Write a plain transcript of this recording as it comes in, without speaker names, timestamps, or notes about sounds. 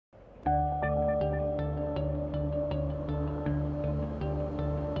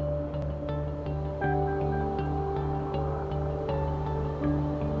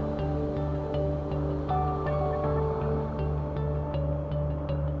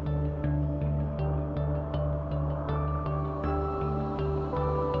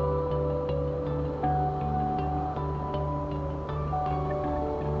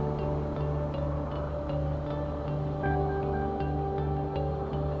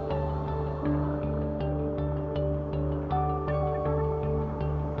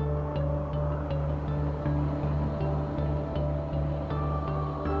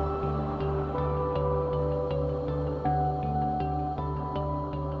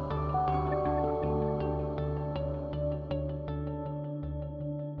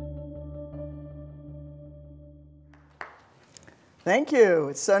Thank you.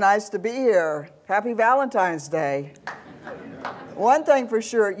 It's so nice to be here. Happy Valentine's Day. One thing for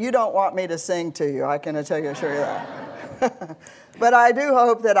sure, you don't want me to sing to you. I can assure you that. But I do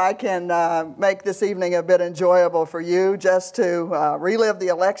hope that I can make this evening a bit enjoyable for you, just to relive the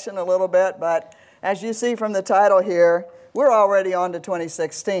election a little bit. But as you see from the title here, we're already on to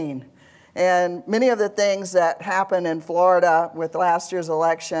 2016. And many of the things that happened in Florida with last year's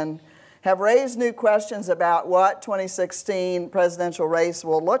election have raised new questions about what 2016 presidential race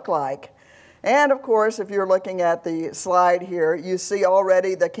will look like. And of course, if you're looking at the slide here, you see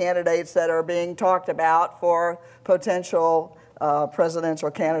already the candidates that are being talked about for potential presidential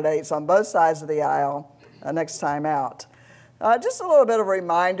candidates on both sides of the aisle next time out. Just a little bit of a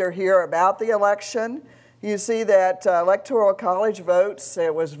reminder here about the election. You see that Electoral College votes,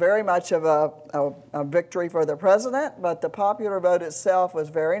 it was very much of a victory for the president, but the popular vote itself was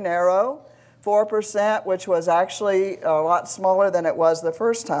very narrow, 4%, which was actually a lot smaller than it was the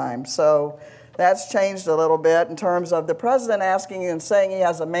first time. So that's changed a little bit in terms of the president asking and saying he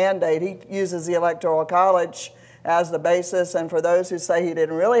has a mandate. He uses the Electoral College as the basis, and for those who say he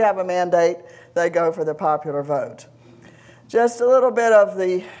didn't really have a mandate, they go for the popular vote. Just a little bit of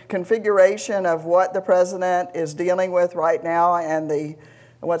the configuration of what the president is dealing with right now and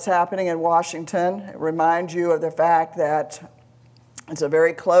what's happening in Washington. It reminds you of the fact that it's a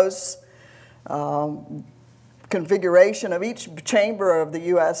very close configuration of each chamber of the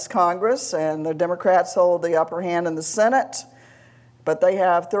U.S. Congress, and the Democrats hold the upper hand in the Senate, but they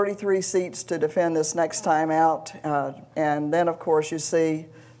have 33 seats to defend this next time out. And then, of course, you see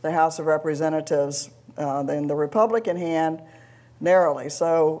the House of Representatives in the Republican hand narrowly.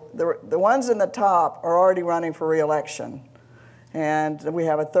 So the ones in the top are already running for re-election, and we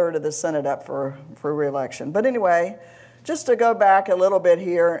have a third of the Senate up for re-election. But anyway, just to go back a little bit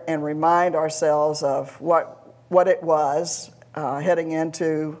here and remind ourselves of what it was heading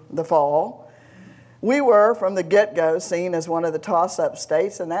into the fall. We were, from the get-go, seen as one of the toss-up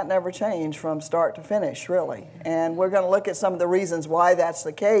states, and that never changed from start to finish, really. And we're going to look at some of the reasons why that's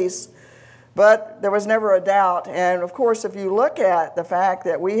the case. But there was never a doubt. And of course, if you look at the fact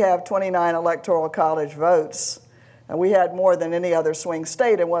that we have 29 Electoral College votes, and we had more than any other swing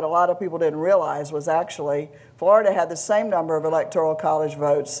state, and what a lot of people didn't realize was actually Florida had the same number of Electoral College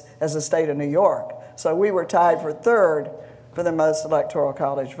votes as the state of New York. So we were tied for third for the most Electoral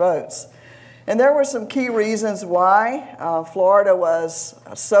College votes. And there were some key reasons why Florida was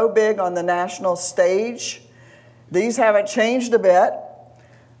so big on the national stage. These haven't changed a bit.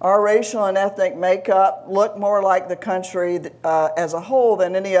 Our racial and ethnic makeup look more like the country as a whole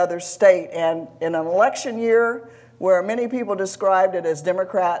than any other state. And in an election year where many people described it as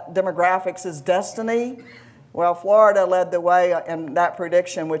demographics as destiny, well, Florida led the way in that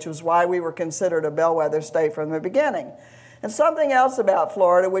prediction, which was why we were considered a bellwether state from the beginning. And something else about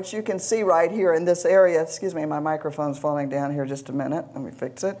Florida, which you can see right here in this area, excuse me, my microphone's falling down here just a minute, let me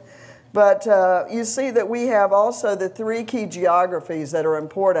fix it. But you see that we have also the three key geographies that are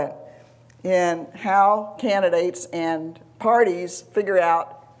important in how candidates and parties figure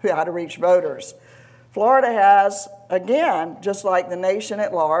out how to reach voters. Florida has, again, just like the nation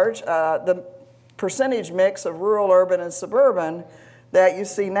at large, the percentage mix of rural, urban, and suburban that you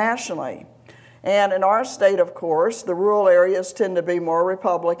see nationally. And in our state, of course, the rural areas tend to be more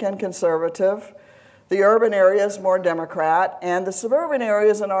Republican, conservative. The urban areas more Democrat, and the suburban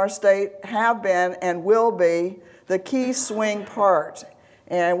areas in our state have been and will be the key swing part.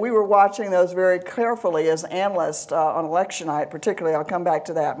 And we were watching those very carefully as analysts on election night, particularly. I'll come back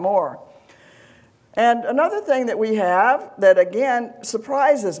to that more. And another thing that we have that, again,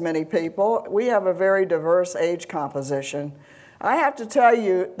 surprises many people, we have a very diverse age composition. I have to tell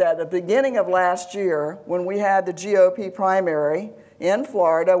you that at the beginning of last year, when we had the GOP primary in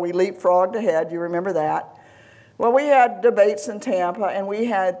Florida, we leapfrogged ahead, you remember that. Well, we had debates in Tampa, and we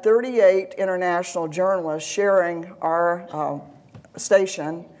had 38 international journalists sharing our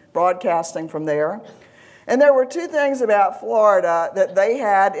station, broadcasting from there. And there were two things about Florida that they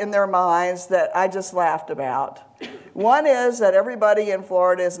had in their minds that I just laughed about. One is that everybody in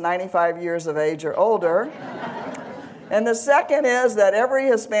Florida is 95 years of age or older. And the second is that every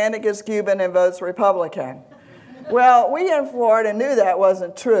Hispanic is Cuban and votes Republican. Well, we in Florida knew that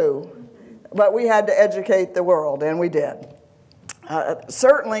wasn't true, but we had to educate the world, and we did.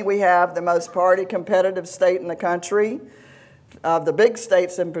 Certainly, we have the most party competitive state in the country. Of the big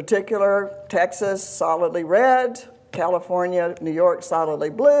states in particular, Texas, solidly red, California, New York, solidly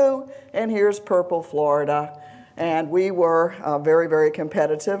blue, and here's purple Florida. And we were very, very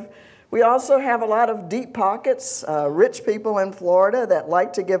competitive. We also have a lot of deep pockets, rich people in Florida that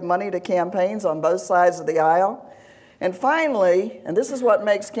like to give money to campaigns on both sides of the aisle. And finally, and this is what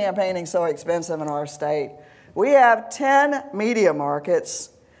makes campaigning so expensive in our state, we have 10 media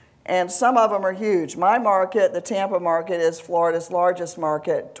markets, and some of them are huge. My market, the Tampa market, is Florida's largest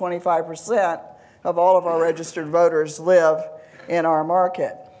market. 25% of all of our registered voters live in our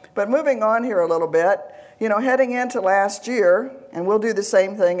market. But moving on here a little bit, you know, heading into last year, and we'll do the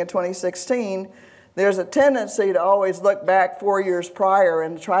same thing in 2016, there's a tendency to always look back 4 years prior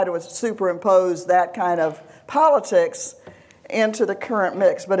and try to superimpose that kind of politics into the current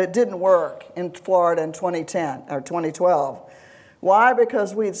mix, but it didn't work in Florida in 2010 or 2012. Why?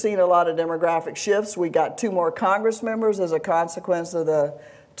 Because we'd seen a lot of demographic shifts. We got 2 more Congress members as a consequence of the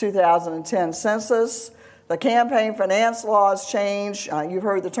 2010 census. The campaign finance laws changed. You've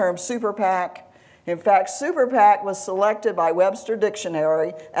heard the term super PAC. In fact, super PAC was selected by Webster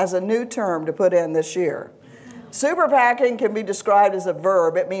Dictionary as a new term to put in this year. Super PACing can be described as a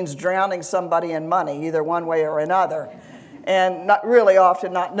verb. It means drowning somebody in money, either one way or another, and not really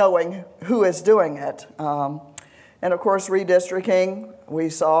often not knowing who is doing it. And of course, redistricting, we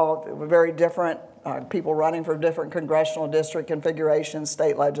saw very different people running for different congressional district configurations,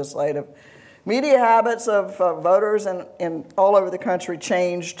 state legislative. Media habits of voters in all over the country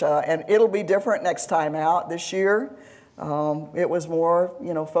changed, and it'll be different next time out this year. It was more,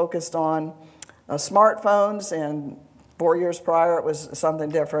 you know, focused on smartphones, and 4 years prior it was something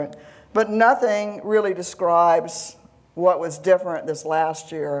different. But nothing really describes what was different this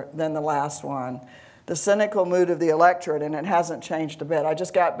last year than the last one. The cynical mood of the electorate, and it hasn't changed a bit. I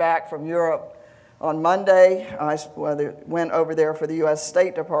just got back from Europe on Monday. I went over there for the U.S.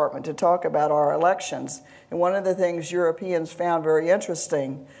 State Department to talk about our elections. And one of the things Europeans found very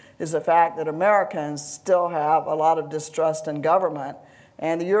interesting is the fact that Americans still have a lot of distrust in government.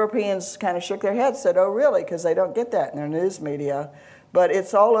 And the Europeans kind of shook their heads, said, oh, really? Because they don't get that in their news media. But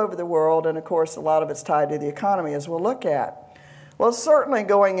it's all over the world, and of course, a lot of it's tied to the economy, as we'll look at. Well, certainly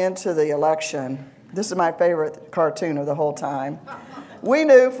going into the election, this is my favorite cartoon of the whole time. We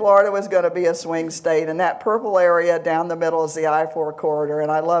knew Florida was going to be a swing state, and that purple area down the middle is the I-4 corridor, and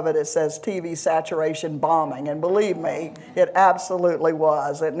I love it. It says TV saturation bombing, and believe me, it absolutely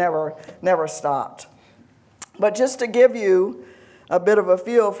was. It never stopped. But just to give you a bit of a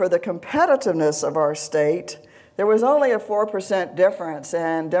feel for the competitiveness of our state, there was only a 4% difference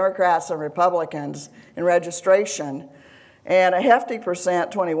in Democrats and Republicans in registration. And a hefty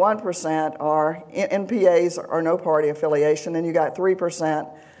percent, 21%, are NPAs or no party affiliation, and you got 3%.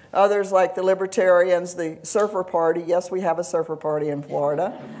 Others like the Libertarians, the Surfer Party. Yes, we have a Surfer Party in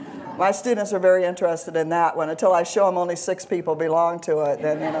Florida. My students are very interested in that one. Until I show them only 6 people belong to it,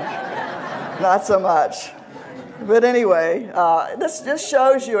 then, you know, not so much. But anyway, this just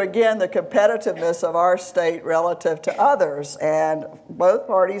shows you again the competitiveness of our state relative to others, and both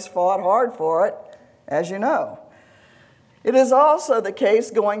parties fought hard for it, as you know. It is also the case,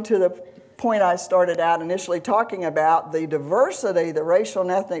 going to the point I started out initially talking about, the diversity, the racial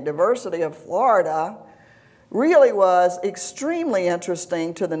and ethnic diversity of Florida really was extremely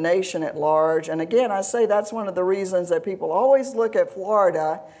interesting to the nation at large. And again, I say that's one of the reasons that people always look at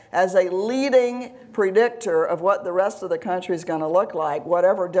Florida as a leading predictor of what the rest of the country is going to look like,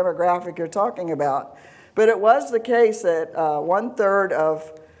 whatever demographic you're talking about. But it was the case that 1/3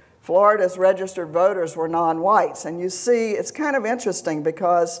 of Florida's registered voters were non-whites. And you see, it's kind of interesting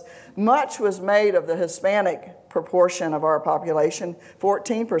because much was made of the Hispanic proportion of our population,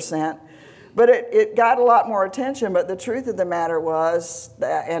 14%. But it got a lot more attention, but the truth of the matter was,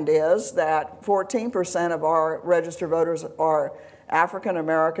 that, and is, that 14% of our registered voters are African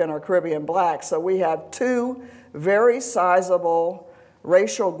American or Caribbean black. So we have 2 very sizable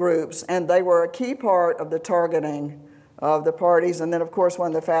racial groups, and they were a key part of the targeting of the parties. And then, of course, one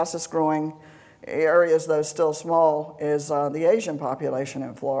of the fastest growing areas, though still small, is the Asian population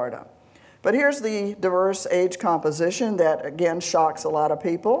in Florida. But here's the diverse age composition that, again, shocks a lot of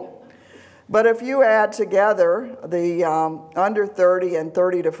people. But if you add together the under 30 and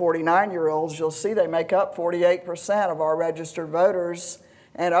 30 to 49-year-olds, you'll see they make up 48% of our registered voters,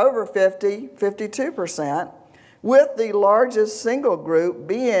 and over 50, 52%, with the largest single group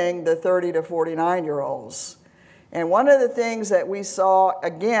being the 30 to 49-year-olds. And one of the things that we saw,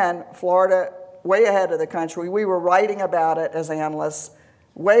 again, Florida way ahead of the country, we were writing about it as analysts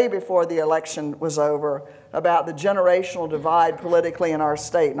way before the election was over, about the generational divide politically in our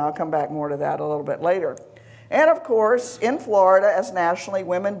state, and I'll come back more to that a little bit later. And of course, in Florida, as nationally,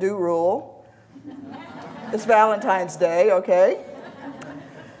 women do rule. It's Valentine's Day, okay?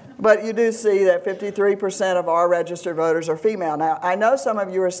 But you do see that 53% of our registered voters are female. Now, I know some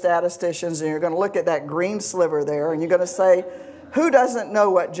of you are statisticians, and you're going to look at that green sliver there, and you're going to say, who doesn't know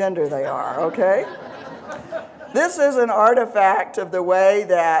what gender they are, okay? This is an artifact of the way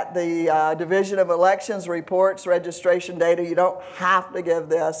that the Division of Elections reports registration data. You don't have to give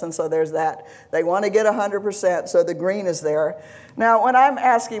this, and so there's that. They want to get 100%, so the green is there. Now, when I'm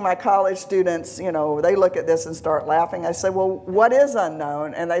asking my college students, you know, they look at this and start laughing. I say, well, what is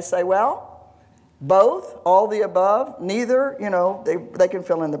unknown? And they say, well, both, all the above, neither, you know, they can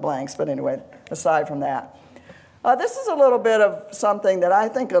fill in the blanks. But anyway, aside from that. This is a little bit of something that I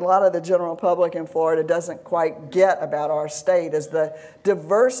think a lot of the general public in Florida doesn't quite get about our state, is the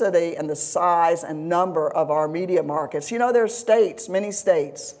diversity and the size and number of our media markets. You know, there's states, many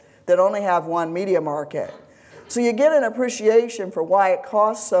states, that only have one media market. So you get an appreciation for why it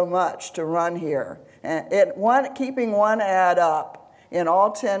costs so much to run here. And keeping one ad up in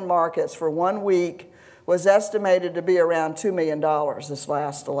all 10 markets for 1 week was estimated to be around $2 million this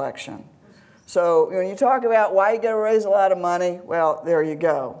last election. So when you talk about why you got to raise a lot of money, well, there you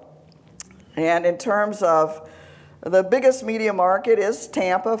go. And in terms of the biggest media market is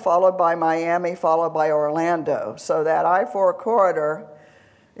Tampa, followed by Miami, followed by Orlando. So that I-4 corridor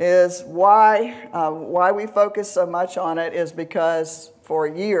is why we focus so much on it, is because for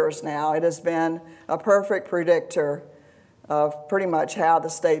years now it has been a perfect predictor of pretty much how the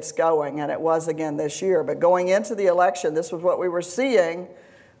state's going, and it was again this year. But going into the election, this was what we were seeing,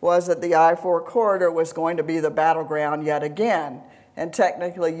 was that the I-4 corridor was going to be the battleground yet again. And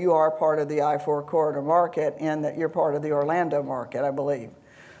technically, you are part of the I-4 corridor market, in that you're part of the Orlando market, I believe.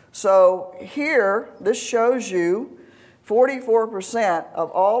 So here, this shows you 44%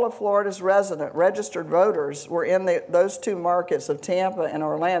 of all of Florida's registered voters were in those two markets of Tampa and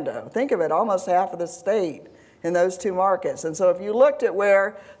Orlando. Think of it, almost half of the state in those two markets. And so if you looked at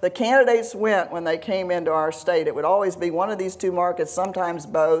where the candidates went when they came into our state, it would always be one of these two markets, sometimes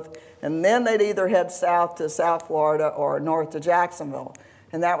both, and then they'd either head south to South Florida or north to Jacksonville.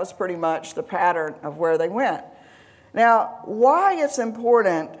 And that was pretty much the pattern of where they went. Now, why it's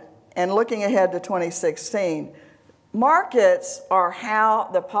important, and looking ahead to 2016, markets are how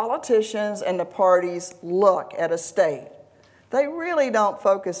the politicians and the parties look at a state. They really don't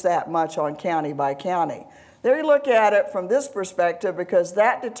focus that much on county by county. They look at it from this perspective because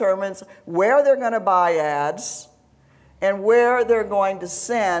that determines where they're going to buy ads and where they're going to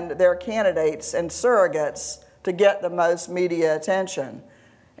send their candidates and surrogates to get the most media attention.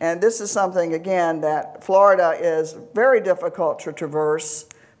 And this is something, again, that Florida is very difficult to traverse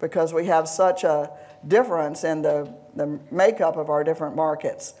because we have such a difference in the makeup of our different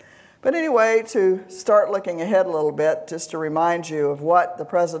markets. But anyway, to start looking ahead a little bit, just to remind you of what the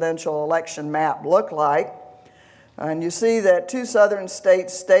presidential election map looked like. And you see that two southern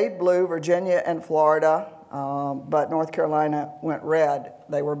states stayed blue, Virginia and Florida, but North Carolina went red.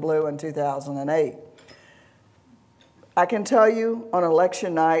 They were blue in 2008. I can tell you on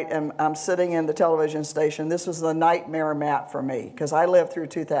election night, and I'm sitting in the television station, this was the nightmare map for me, because I lived through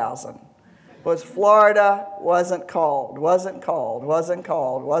 2000. Was Florida wasn't called, wasn't called, wasn't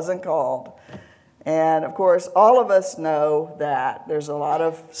called, wasn't called. And of course, all of us know that there's a lot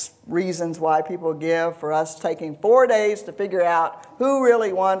of reasons why people give for us taking 4 days to figure out who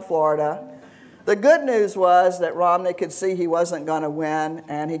really won Florida. The good news was that Romney could see he wasn't going to win,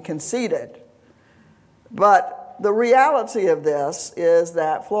 and he conceded. But the reality of this is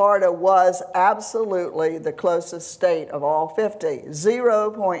that Florida was absolutely the closest state of all 50.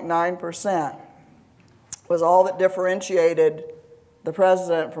 0.9% was all that differentiated the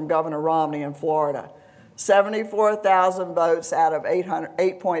president from Governor Romney in Florida. 74,000 votes out of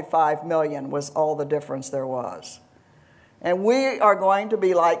 8.5 million was all the difference there was. And we are going to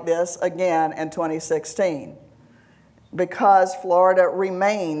be like this again in 2016 because Florida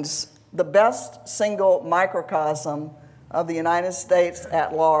remains the best single microcosm of the United States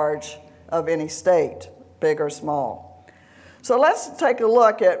at large of any state, big or small. So let's take a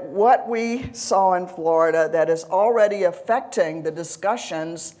look at what we saw in Florida that is already affecting the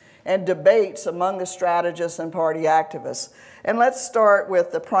discussions and debates among the strategists and party activists. And let's start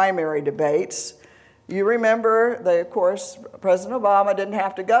with the primary debates. You remember, of course, President Obama didn't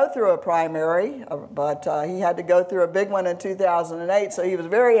have to go through a primary, but he had to go through a big one in 2008, so he was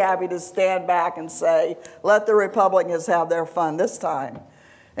very happy to stand back and say, let the Republicans have their fun this time.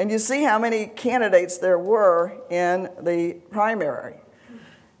 And you see how many candidates there were in the primary.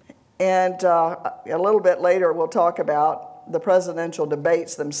 And a little bit later, we'll talk about the presidential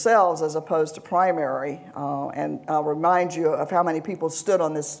debates themselves as opposed to primary, and I'll remind you of how many people stood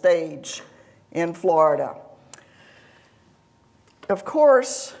on this stage in Florida. Of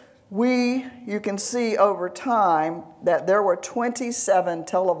course, you can see over time that there were 27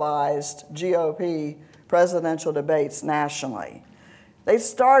 televised GOP presidential debates nationally. They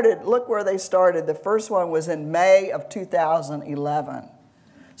started, look where they started. The first one was in May of 2011.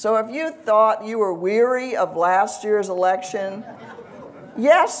 So if you thought you were weary of last year's election,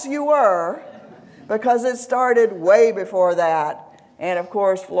 yes, you were, because it started way before that. And of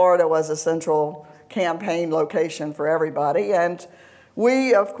course, Florida was a central campaign location for everybody. And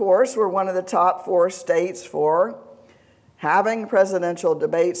we, of course, were one of the top 4 states for having presidential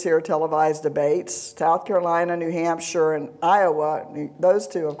debates here, televised debates. South Carolina, New Hampshire, and Iowa, those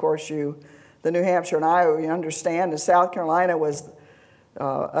two, of course, the New Hampshire and Iowa, you understand, and South Carolina was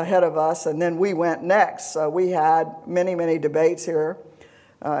ahead of us, and then we went next. So we had many, many debates here.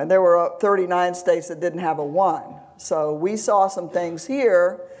 And there were 39 states that didn't have a 1. So we saw some things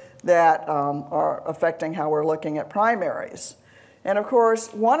here that are affecting how we're looking at primaries. And of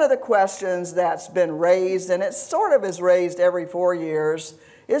course, one of the questions that's been raised, and it sort of is raised every 4 years,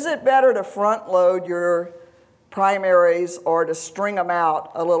 is it better to front load your primaries or to string them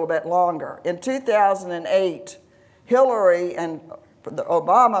out a little bit longer? In 2008, Hillary and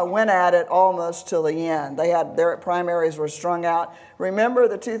Obama went at it almost till the end. Their primaries were strung out. Remember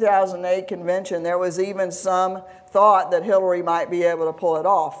the 2008 convention, there was even some thought that Hillary might be able to pull it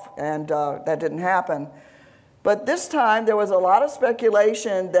off, and that didn't happen. But this time, there was a lot of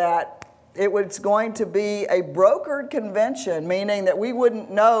speculation that it was going to be a brokered convention, meaning that we wouldn't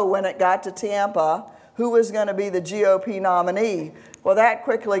know when it got to Tampa who was going to be the GOP nominee. Well, that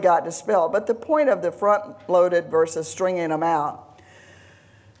quickly got dispelled. But the point of the front-loaded versus stringing them out,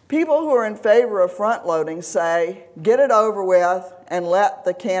 people who are in favor of front-loading say, get it over with and let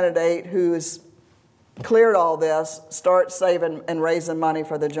the candidate who's cleared all this start saving and raising money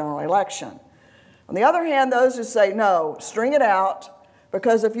for the general election. On the other hand, those who say, no, string it out,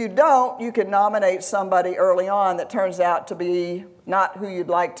 because if you don't, you can nominate somebody early on that turns out to be not who you'd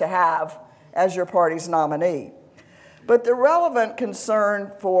like to have as your party's nominee. But the relevant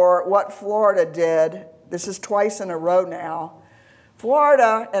concern for what Florida did, this is twice in a row now,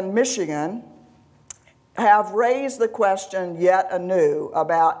 Florida and Michigan have raised the question yet anew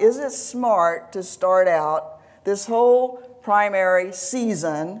about, is it smart to start out this whole primary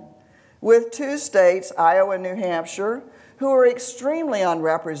season with 2 states, Iowa and New Hampshire, who are extremely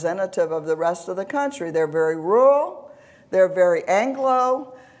unrepresentative of the rest of the country. They're very rural, they're very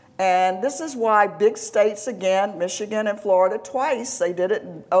Anglo, and this is why big states again, Michigan and Florida, twice, they did it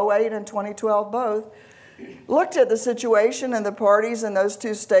in 2008 and 2012 both, looked at the situation, and the parties in those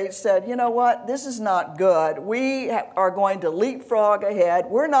 2 states said, you know what, this is not good. We are going to leapfrog ahead.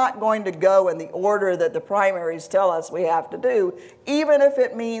 We're not going to go in the order that the primaries tell us we have to do, even if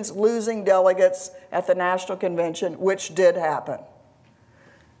it means losing delegates at the national convention, which did happen.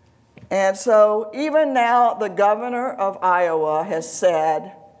 And so even now, the governor of Iowa has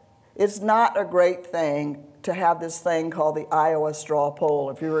said it's not a great thing to have this thing called the Iowa straw poll,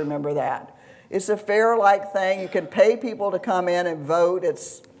 if you remember that. It's a fair-like thing. You can pay people to come in and vote.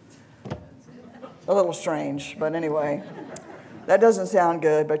 It's a little strange, but anyway, that doesn't sound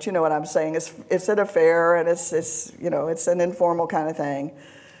good, but you know what I'm saying. It's at a fair, and it's an informal kind of thing.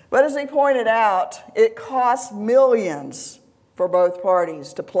 But as he pointed out, it costs millions for both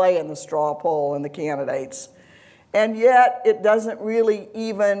parties to play in the straw poll and the candidates. And yet, it doesn't really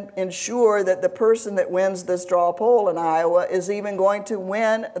even ensure that the person that wins the straw poll in Iowa is even going to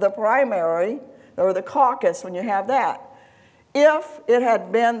win the primary or the caucus when you have that. If it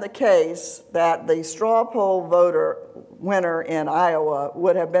had been the case that the straw poll winner in Iowa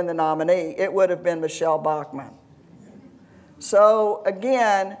would have been the nominee, it would have been Michelle Bachmann. So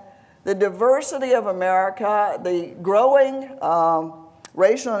again, the diversity of America, the growing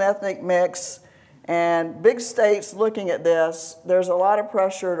racial and ethnic mix, and big states looking at this, there's a lot of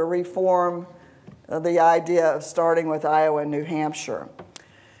pressure to reform the idea of starting with Iowa and New Hampshire.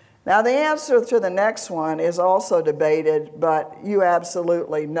 Now, the answer to the next one is also debated, but you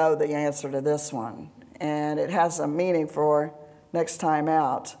absolutely know the answer to this one, and it has a meaning for next time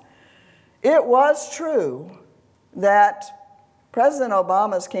out. It was true that President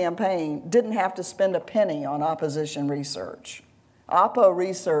Obama's campaign didn't have to spend a penny on opposition research. Oppo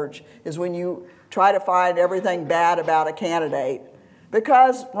research is when you try to find everything bad about a candidate,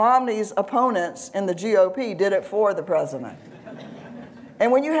 because Romney's opponents in the GOP did it for the president.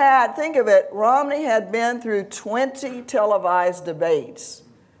 And when you think of it, Romney had been through 20 televised debates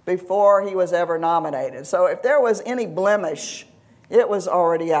before he was ever nominated. So if there was any blemish, it was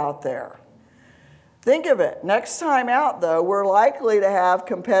already out there. Think of it. Next time out, though, we're likely to have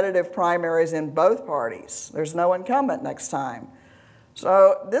competitive primaries in both parties. There's no incumbent next time.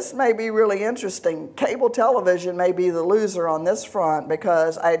 So this may be really interesting. Cable television may be the loser on this front,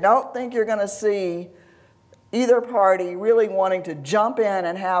 because I don't think you're going to see either party really wanting to jump in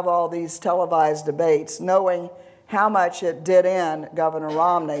and have all these televised debates, knowing how much it did in Governor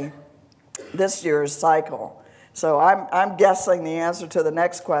Romney this year's cycle. So I'm guessing the answer to the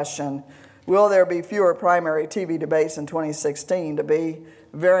next question, will there be fewer primary TV debates in 2016, to be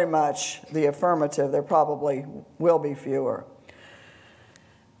very much the affirmative. There probably will be fewer.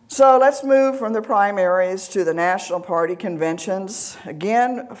 So let's move from the primaries to the national party conventions.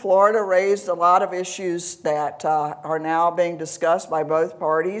 Again, Florida raised a lot of issues that are now being discussed by both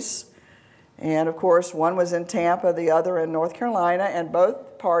parties. And of course, one was in Tampa, the other in North Carolina, and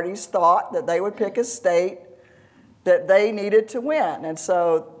both parties thought that they would pick a state that they needed to win. And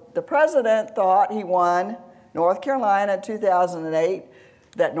so the president thought he won North Carolina in 2008,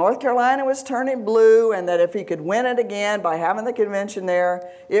 that North Carolina was turning blue, and that if he could win it again by having the convention there,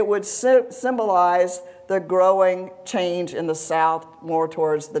 it would symbolize the growing change in the South more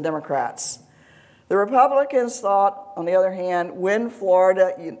towards the Democrats. The Republicans thought, on the other hand, win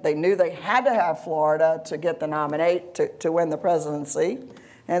Florida. They knew they had to have Florida to get the nominate to win the presidency,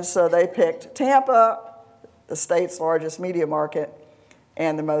 and so they picked Tampa, the state's largest media market,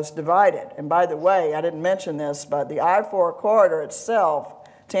 and the most divided. And by the way, I didn't mention this, but the I-4 corridor itself,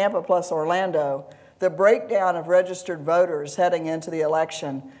 Tampa plus Orlando, the breakdown of registered voters heading into the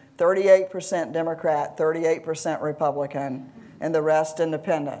election, 38% Democrat, 38% Republican, and the rest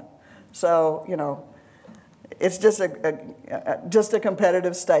independent. So, you know, it's just a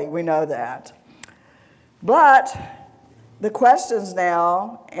competitive state, we know that. But the questions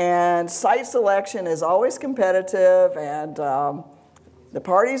now, and site selection is always competitive, and the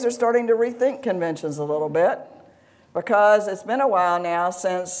parties are starting to rethink conventions a little bit, because it's been a while now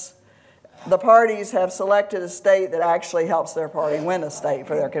since the parties have selected a state that actually helps their party win a state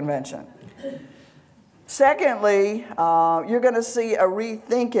for their convention. Secondly, you're going to see a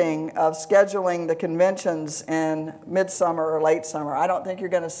rethinking of scheduling the conventions in midsummer or late summer. I don't think you're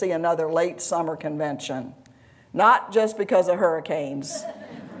going to see another late summer convention, not just because of hurricanes,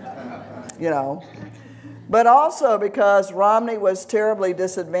 you know, but also because Romney was terribly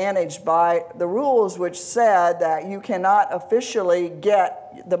disadvantaged by the rules which said that you cannot officially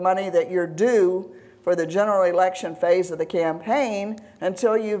get the money that you're due for the general election phase of the campaign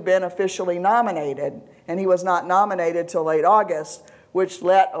until you've been officially nominated. And he was not nominated till late August, which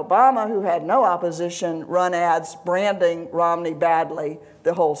let Obama, who had no opposition, run ads branding Romney badly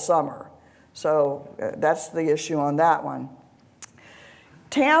the whole summer. So that's the issue on that one.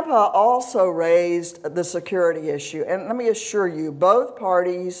 Tampa also raised the security issue, and let me assure you, both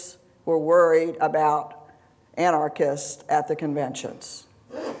parties were worried about anarchists at the conventions.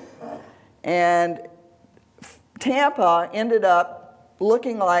 And Tampa ended up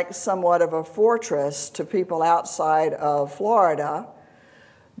looking like somewhat of a fortress to people outside of Florida,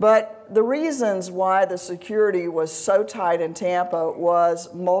 but the reasons why the security was so tight in Tampa was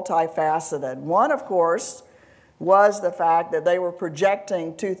multifaceted. One, of course, was the fact that they were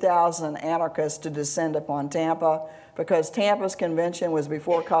projecting 2,000 anarchists to descend upon Tampa, because Tampa's convention was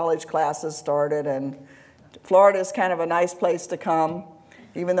before college classes started, and Florida is kind of a nice place to come,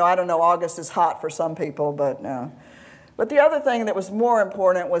 even though I don't know, August is hot for some people, but no. But the other thing that was more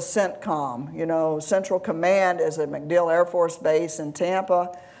important was CENTCOM. You know, Central Command is at MacDill Air Force Base in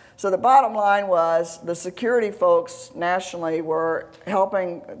Tampa. So the bottom line was the security folks nationally were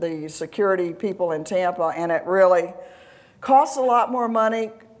helping the security people in Tampa, and it really cost a lot more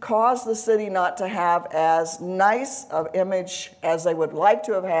money, caused the city not to have as nice of image as they would like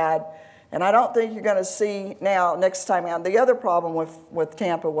to have had, and I don't think you're going to see now next time out. The other problem with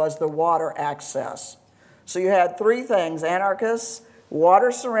Tampa was the water access. So you had three things: anarchists,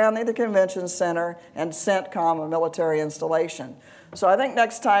 water surrounding the convention center, and CENTCOM, a military installation. So I think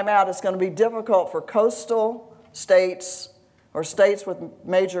next time out it's going to be difficult for coastal states or states with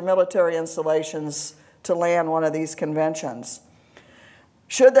major military installations to land one of these conventions.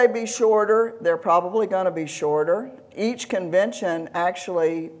 Should they be shorter? They're probably going to be shorter. Each convention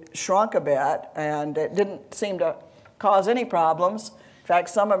actually shrunk a bit, and it didn't seem to cause any problems. In fact,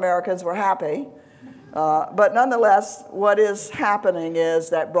 some Americans were happy. But nonetheless, what is happening is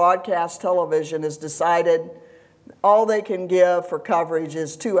that broadcast television has decided all they can give for coverage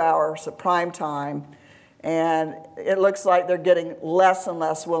is 2 hours of prime time, and it looks like they're getting less and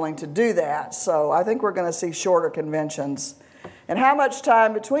less willing to do that. So I think we're going to see shorter conventions. And how much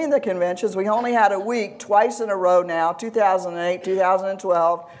time between the conventions? We only had a week, twice in a row now, 2008,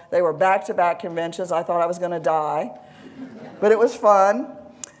 2012. They were back-to-back conventions. I thought I was going to die, but it was fun.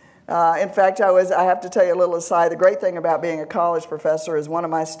 In fact, I have to tell you a little aside. The great thing about being a college professor is one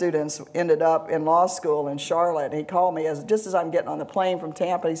of my students ended up in law school in Charlotte. And he called me just as I'm getting on the plane from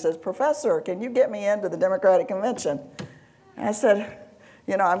Tampa. He says, "Professor, can you get me into the Democratic Convention?" And I said,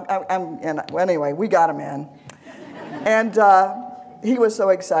 you know, well, anyway, we got him in. And he was so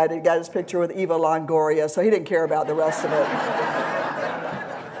excited. He got his picture with Eva Longoria, so he didn't care about the rest of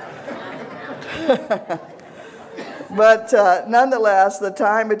it. But nonetheless, the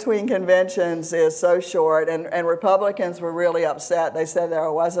time between conventions is so short, and Republicans were really upset. They said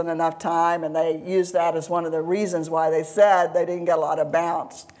there wasn't enough time, and they used that as one of the reasons why they said they didn't get a lot of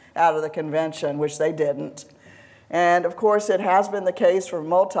bounce out of the convention, which they didn't. And of course, it has been the case for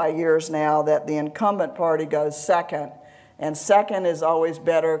multi-years now that the incumbent party goes second, and second is always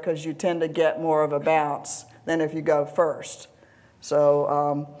better because you tend to get more of a bounce than if you go first.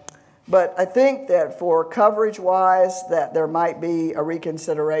 So, but I think that for coverage-wise, that there might be a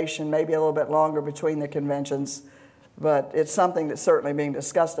reconsideration, maybe a little bit longer between the conventions, but it's something that's certainly being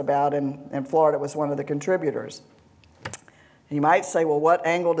discussed about, and Florida was one of the contributors. You might say, well, what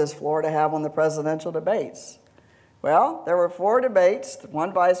angle does Florida have on the presidential debates? Well, there were 4 debates,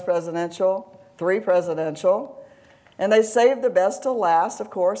 1 vice presidential, 3 presidential, and they saved the best till last. Of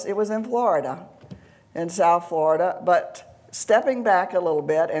course, it was in Florida, in South Florida, but stepping back a little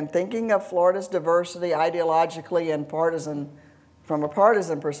bit and thinking of Florida's diversity ideologically and from a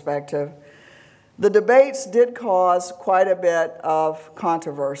partisan perspective, the debates did cause quite a bit of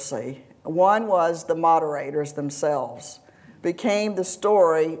controversy. One was the moderators themselves became the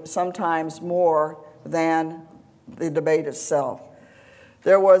story sometimes more than the debate itself.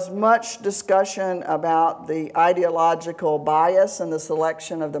 There was much discussion about the ideological bias in the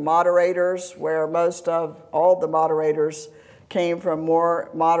selection of the moderators, where most of all the moderators came from more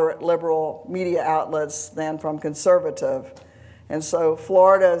moderate liberal media outlets than from conservative. And so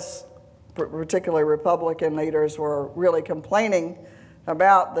Florida's, particularly Republican leaders, were really complaining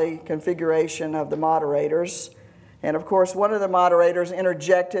about the configuration of the moderators. And of course, one of the moderators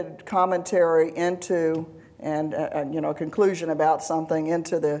interjected commentary into and conclusion about something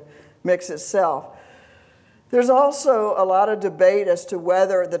into the mix itself. There's also a lot of debate as to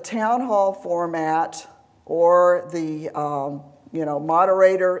whether the town hall format or the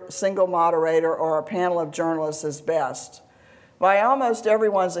moderator, single moderator, or a panel of journalists is best. By almost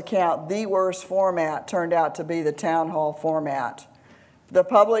everyone's account, the worst format turned out to be the town hall format. The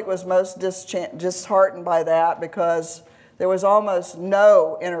public was most disheartened by that because there was almost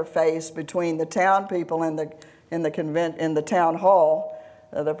no interface between the town people in the town hall.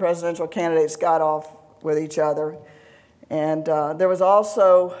 The presidential candidates got off with each other. And there was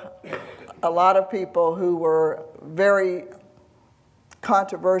also a lot of people who were very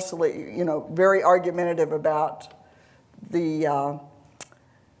controversially, very argumentative about the,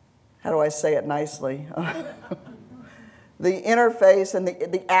 how do I say it nicely? The interface and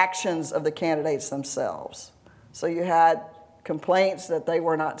the actions of the candidates themselves. So you had complaints that they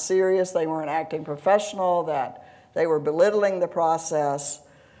were not serious, they weren't acting professional, that they were belittling the process.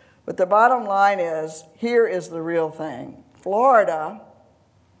 But the bottom line is, here is the real thing. Florida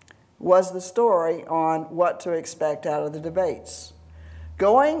was the story on what to expect out of the debates.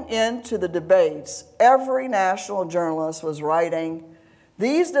 Going into the debates, every national journalist was writing,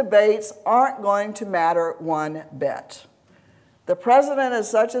 these debates aren't going to matter one bit. The president is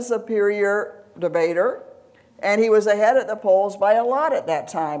such a superior debater, and he was ahead at the polls by a lot at that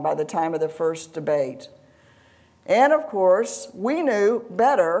time, by the time of the first debate. And of course, we knew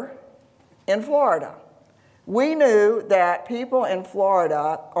better in Florida. We knew that people in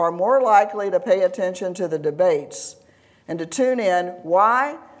Florida are more likely to pay attention to the debates and to tune in.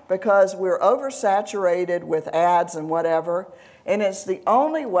 Why? Because we're oversaturated with ads and whatever, and it's the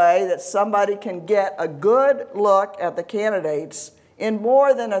only way that somebody can get a good look at the candidates in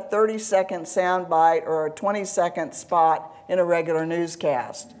more than a 30-second soundbite or a 20-second spot in a regular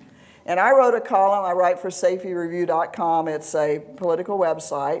newscast. And I wrote a column. I write for safetyreview.com. It's a political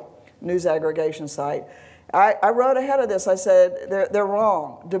website, news aggregation site. I wrote ahead of this. I said, they're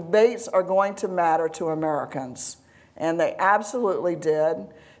wrong. Debates are going to matter to Americans. And they absolutely did.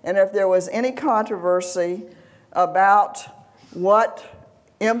 And if there was any controversy about what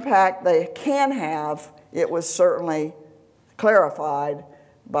impact they can have, it was certainly clarified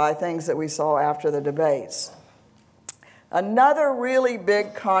by things that we saw after the debates. Another really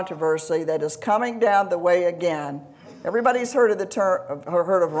big controversy that is coming down the way again, everybody's heard of the term,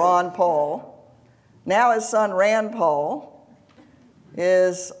 heard of Ron Paul. Now his son Rand Paul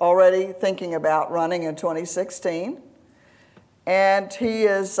is already thinking about running in 2016. And he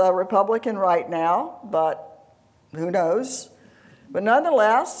is a Republican right now, but who knows? But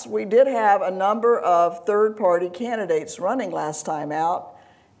nonetheless, we did have a number of third-party candidates running last time out,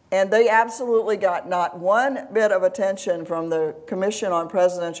 and they absolutely got not one bit of attention from the Commission on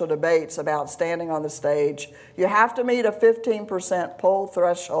Presidential Debates about standing on the stage. You have to meet a 15% poll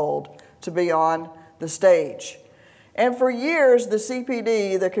threshold to be on the stage. And for years, the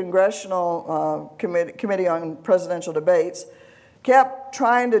CPD, the Congressional Committee on Presidential Debates, kept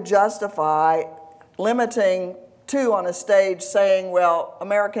trying to justify limiting 2 on a stage, saying, well,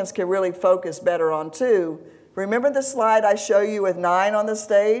 Americans can really focus better on 2. Remember the slide I show you with 9 on the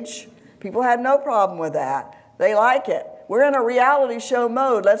stage? People had no problem with that. They like it. We're in a reality show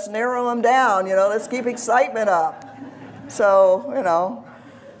mode. Let's narrow them down, let's keep excitement up. So,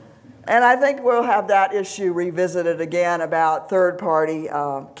 and I think we'll have that issue revisited again about third-party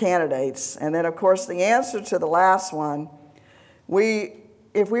candidates. And then, of course, the answer to the last one,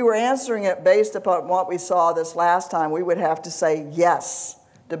 if we were answering it based upon what we saw this last time, we would have to say yes.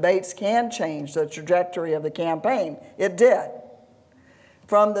 Debates can change the trajectory of the campaign. It did.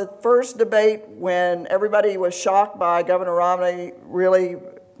 From the first debate when everybody was shocked by Governor Romney really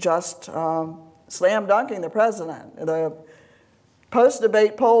just slam dunking the president, the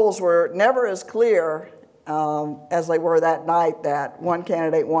post-debate polls were never as clear as they were that night that one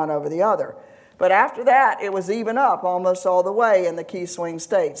candidate won over the other. But after that, it was even up almost all the way in the key swing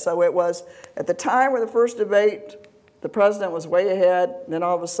states. So it was at the time of the first debate, the president was way ahead, and then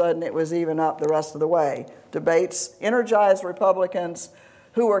all of a sudden it was even up the rest of the way. Debates energized Republicans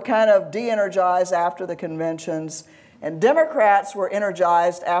who were kind of de-energized after the conventions, and Democrats were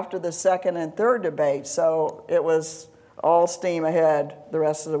energized after the second and third debate. So it was all steam ahead the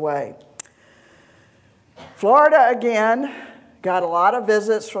rest of the way. Florida, again, got a lot of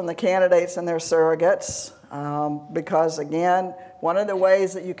visits from the candidates and their surrogates because, again, one of the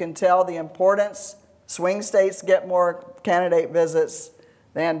ways that you can tell the importance, swing states get more candidate visits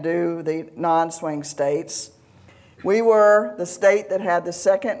than do the non-swing states. We were the state that had the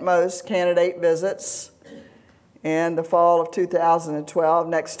second most candidate visits in the fall of 2012,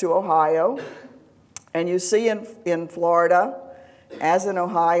 next to Ohio. And you see in Florida, as in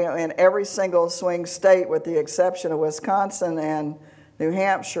Ohio, in every single swing state with the exception of Wisconsin and New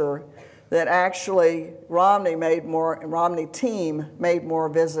Hampshire, that actually Romney team made more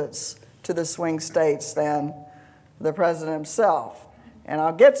visits to the swing states than the president himself. And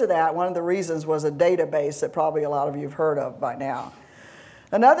I'll get to that. One of the reasons was a database that probably a lot of you have heard of by now.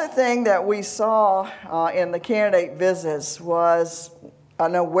 Another thing that we saw in the candidate visits was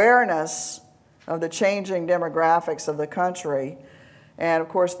an awareness of the changing demographics of the country. And of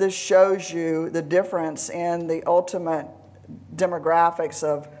course, this shows you the difference in the ultimate demographics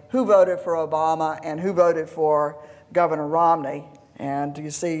of who voted for Obama and who voted for Governor Romney. And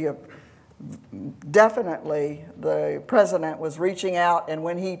you see, definitely the president was reaching out, and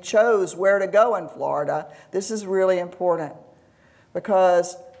when he chose where to go in Florida, this is really important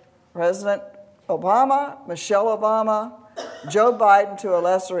because President Obama, Michelle Obama, Joe Biden to a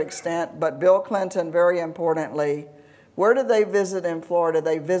lesser extent, but Bill Clinton, very importantly, where did they visit in Florida?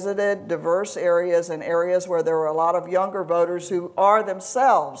 They visited diverse areas and areas where there were a lot of younger voters who are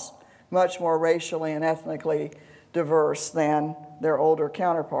themselves much more racially and ethnically diverse than their older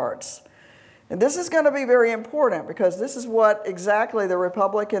counterparts. And this is going to be very important because this is what exactly the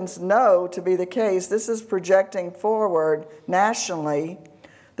Republicans know to be the case. This is projecting forward nationally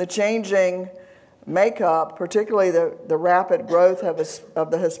the changing makeup, particularly the rapid growth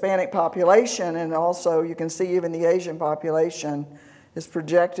of the Hispanic population, and also you can see even the Asian population is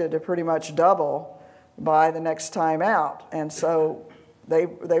projected to pretty much double by the next time out. And so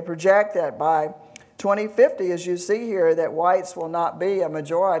they project that by 2050, as you see here, that whites will not be a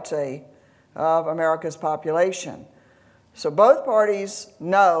majority of America's population. So both parties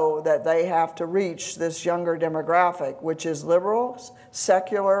know that they have to reach this younger demographic, which is liberals,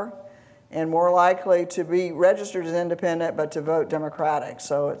 secular, and more likely to be registered as independent but to vote Democratic.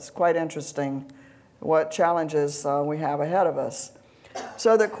 So it's quite interesting what challenges we have ahead of us.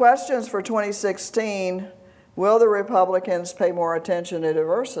 So the questions for 2016, will the Republicans pay more attention to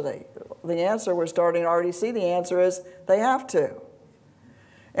diversity? The answer, we're starting to already see the answer is they have to.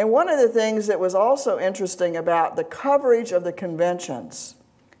 And one of the things that was also interesting about the coverage of the conventions,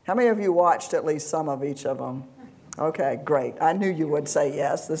 how many of you watched at least some of each of them? Okay, great. I knew you would say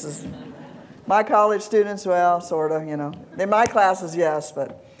yes. This is my college students, well, sort of, In my classes, yes,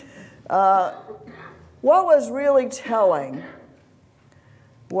 but what was really telling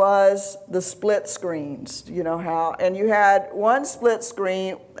was the split screens, and you had one split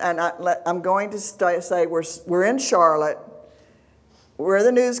screen, and I'm going to say we're in Charlotte, we're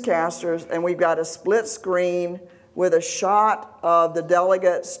the newscasters, and we've got a split screen with a shot of the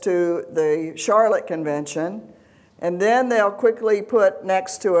delegates to the Charlotte Convention, and then they'll quickly put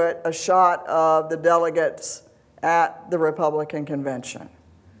next to it a shot of the delegates at the Republican Convention.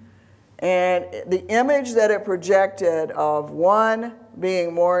 And the image that it projected of one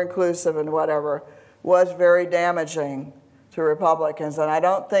being more inclusive and whatever was very damaging to Republicans. And I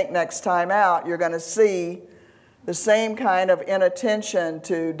don't think next time out you're going to see the same kind of inattention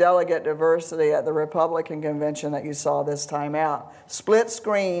to delegate diversity at the Republican Convention that you saw this time out. Split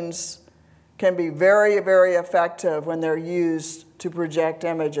screens can be very, very effective when they're used to project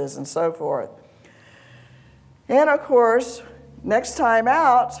images and so forth. And of course, next time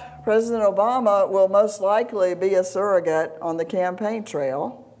out, President Obama will most likely be a surrogate on the campaign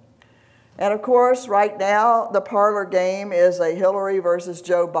trail. And of course, right now, the parlor game is a Hillary versus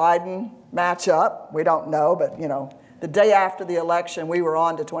Joe Biden matchup. We don't know, but you know, the day after the election, we were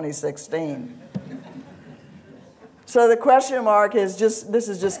on to 2016. So the question mark is just, this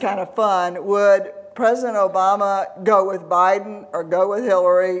is just kind of fun. Would President Obama go with Biden or go with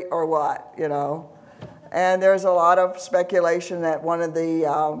Hillary or what, you know? And there's a lot of speculation that one of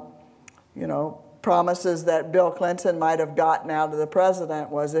the, you know, promises that Bill Clinton might have gotten out of the president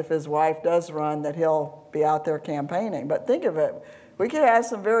was if his wife does run, that he'll be out there campaigning. But think of it. We could have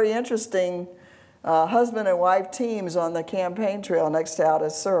some very interesting husband and wife teams on the campaign trail next out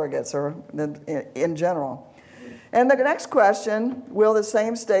as surrogates or in general. And the next question, will the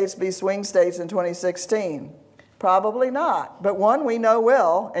same states be swing states in 2016? Probably not, but one we know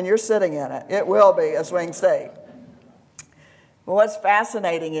will, and you're sitting in it. It will be a swing state. But what's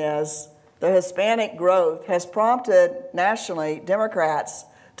fascinating is the Hispanic growth has prompted nationally Democrats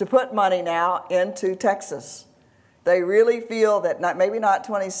to put money now into Texas. They really feel that maybe not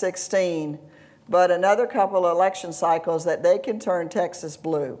 2016, but another couple of election cycles that they can turn Texas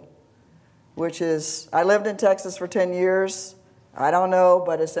blue, which is, I lived in Texas for 10 years. I don't know,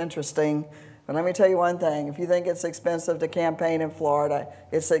 but it's interesting. But let me tell you one thing. If you think it's expensive to campaign in Florida,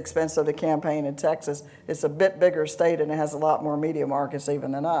 it's expensive to campaign in Texas. It's a bit bigger state and it has a lot more media markets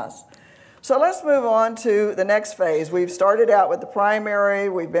even than us. So let's move on to the next phase. We've started out with the primary.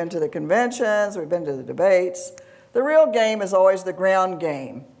 We've been to the conventions. We've been to the debates. The real game is always the ground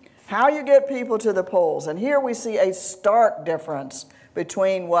game. How you get people to the polls. And here we see a stark difference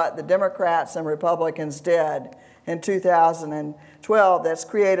between what the Democrats and Republicans did in 2012 that's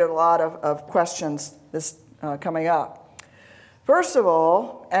created a lot of questions this coming up. First of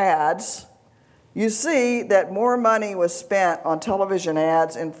all, ads. You see that more money was spent on television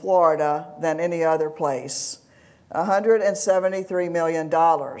ads in Florida than any other place, $173 million.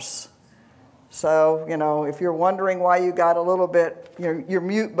 So, you know, if you're wondering why you got a little bit, your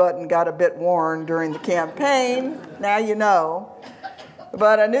mute button got a bit worn during the campaign, now you know.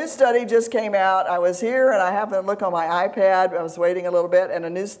 But a new study just came out. I was here and I happened to look on my iPad. I was waiting a little bit, and a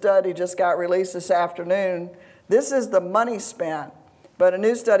new study just got released this afternoon. This is the money spent. But a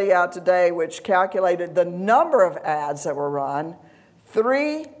new study out today which calculated the number of ads that were run,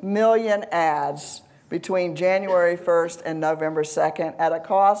 3 million ads between January 1st and November 2nd at a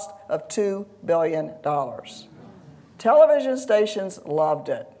cost of $2 billion. Television stations loved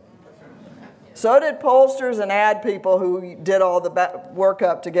it. So did pollsters and ad people who did all the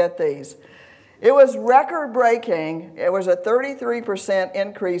workup to get these. It was record-breaking. It was a 33%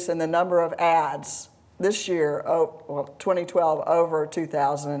 increase in the number of ads this year, 2012 over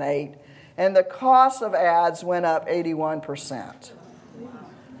 2008. And the cost of ads went up 81%.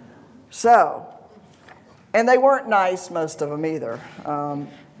 So, and they weren't nice, most of them either.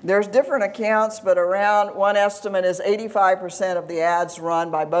 There's different accounts, but around, one estimate is 85% of the ads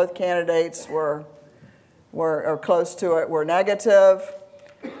run by both candidates or close to it were negative.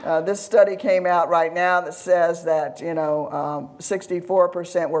 This study came out right now that says that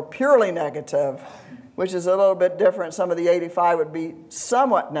 64% were purely negative, which is a little bit different. Some of the 85 would be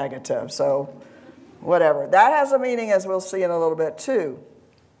somewhat negative, so whatever. That has a meaning, as we'll see in a little bit too.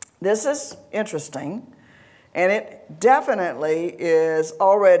 This is interesting. And it definitely is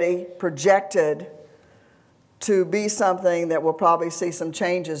already projected to be something that we'll probably see some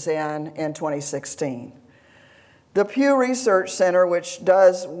changes in 2016. The Pew Research Center, which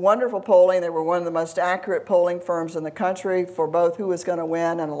does wonderful polling, they were one of the most accurate polling firms in the country for both who was going to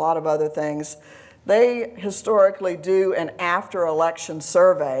win and a lot of other things. They historically do an after-election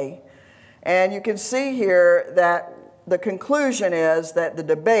survey. And you can see here that the conclusion is that the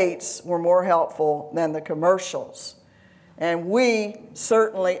debates were more helpful than the commercials. And we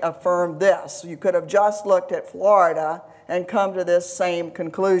certainly affirm this. You could have just looked at Florida and come to this same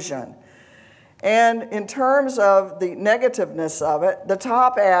conclusion. And in terms of the negativeness of it, the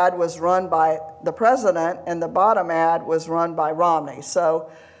top ad was run by the president and the bottom ad was run by Romney. So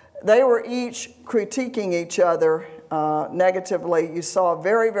they were each critiquing each other negatively. You saw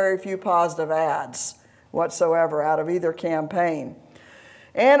very, very few positive ads whatsoever out of either campaign.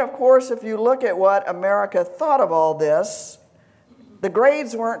 And of course, if you look at what America thought of all this, the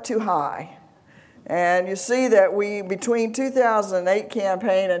grades weren't too high. And you see that between 2008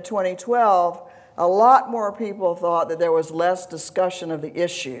 campaign and 2012, a lot more people thought that there was less discussion of the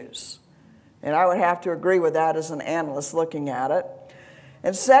issues. And I would have to agree with that as an analyst looking at it.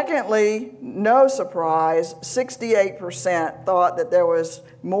 And secondly, no surprise, 68% thought that there was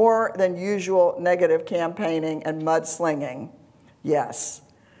more than usual negative campaigning and mudslinging. Yes.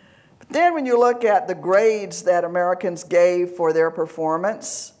 But then when you look at the grades that Americans gave for their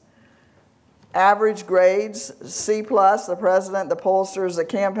performance, average grades, C+, the president, the pollsters, the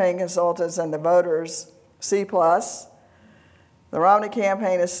campaign consultants, and the voters, C+. The Romney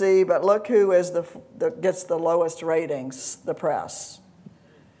campaign is C, but look who is gets the lowest ratings, the press.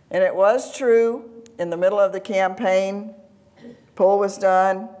 And it was true in the middle of the campaign, poll was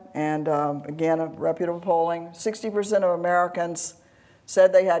done, and again, a reputable polling, 60% of Americans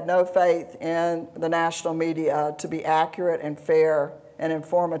said they had no faith in the national media to be accurate and fair and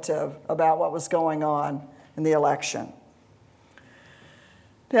informative about what was going on in the election.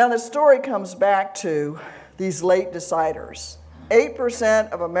 Now the story comes back to these late deciders.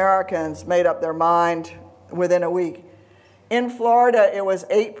 8% of Americans made up their mind within a week. In Florida, it was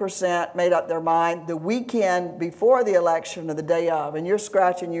 8% made up their mind the weekend before the election or the day of. And you're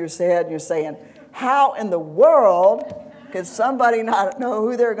scratching your head and you're saying, how in the world could somebody not know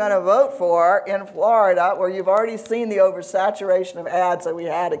who they're going to vote for in Florida, where you've already seen the oversaturation of ads that we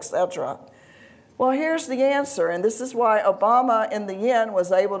had, etc.? Well, here's the answer, and this is why Obama, in the end,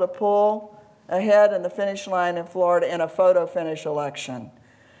 was able to pull ahead in the finish line in Florida in a photo finish election.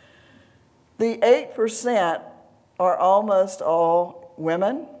 The 8% are almost all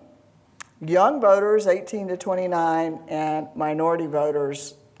women, young voters, 18 to 29, and minority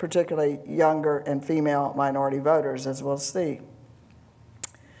voters, particularly younger and female minority voters, as we'll see.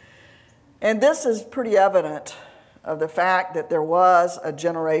 And this is pretty evident of the fact that there was a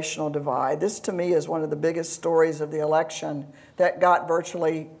generational divide. This, to me, is one of the biggest stories of the election that got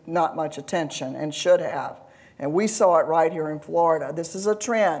virtually not much attention and should have. And we saw it right here in Florida. This is a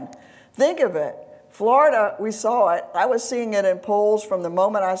trend. Think of it. Florida, we saw it. I was seeing it in polls from the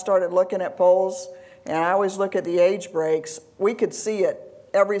moment I started looking at polls, and I always look at the age breaks. We could see it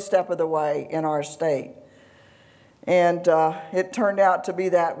every step of the way in our state. And it turned out to be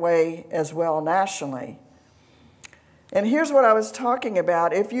that way as well nationally. And here's what I was talking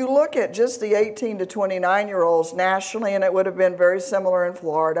about. If you look at just the 18 to 29-year-olds nationally, and it would have been very similar in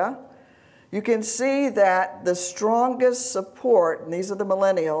Florida, you can see that the strongest support, and these are the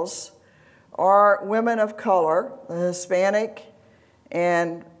millennials, are women of color, the Hispanic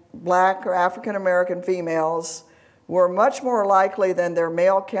and black or African American females were much more likely than their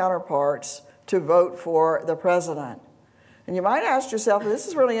male counterparts to vote for the president. And you might ask yourself, this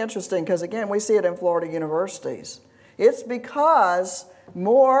is really interesting because, again, we see it in Florida universities. It's because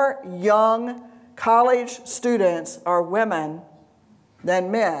more young college students are women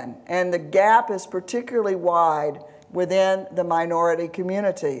than men, and the gap is particularly wide within the minority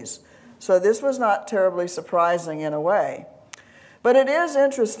communities. So this was not terribly surprising in a way. But it is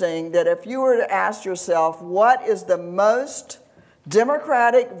interesting that if you were to ask yourself, what is the most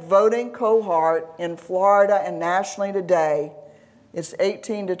Democratic voting cohort in Florida and nationally today, it's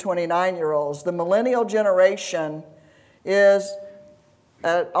 18 to 29-year-olds. The millennial generation is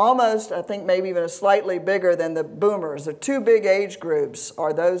almost, I think maybe even slightly bigger than the boomers. The two big age groups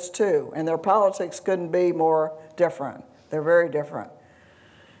are those two, and their politics couldn't be more different. They're very different.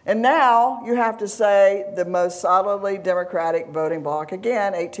 And now you have to say the most solidly Democratic voting bloc,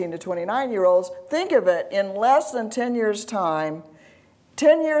 again, 18 to 29-year-olds. Think of it, in less than 10 years' time,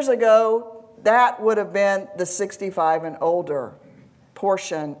 10 years ago, that would have been the 65 and older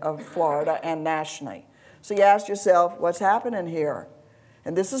portion of Florida and nationally. So you ask yourself, what's happening here?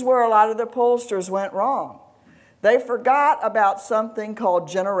 And this is where a lot of the pollsters went wrong. They forgot about something called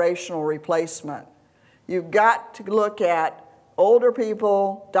generational replacement. You've got to look at older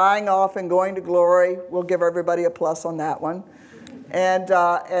people dying off and going to glory. We'll give everybody a plus on that one. And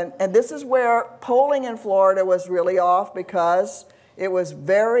this is where polling in Florida was really off because it was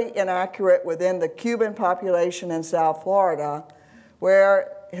very inaccurate within the Cuban population in South Florida,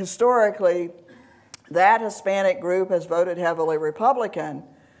 where historically that Hispanic group has voted heavily Republican.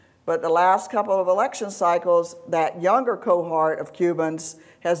 But the last couple of election cycles, that younger cohort of Cubans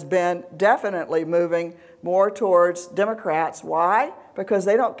has been definitely moving more towards Democrats. Why? Because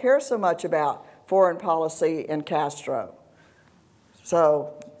they don't care so much about foreign policy and Castro.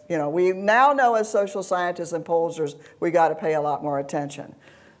 So, you know, we now know as social scientists and pollsters, we got to pay a lot more attention.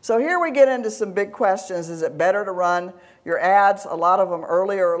 So here we get into some big questions. Is it better to run your ads, a lot of them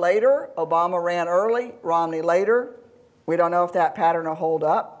earlier or later? Obama ran early, Romney later. We don't know if that pattern will hold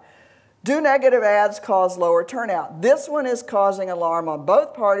up. Do negative ads cause lower turnout? This one is causing alarm on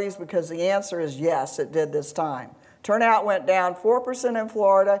both parties because the answer is yes, it did this time. Turnout went down 4% in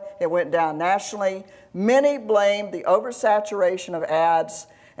Florida. It went down nationally. Many blamed the oversaturation of ads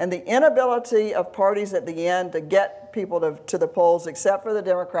and the inability of parties at the end to get people to the polls, except for the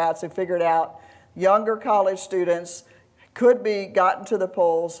Democrats who figured out younger college students could be gotten to the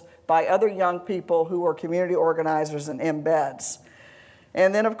polls by other young people who were community organizers and embeds.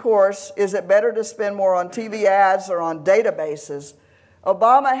 And then, of course, is it better to spend more on TV ads or on databases?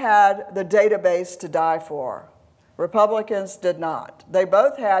 Obama had the database to die for. Republicans did not. They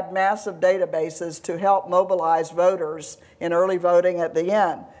both had massive databases to help mobilize voters in early voting at the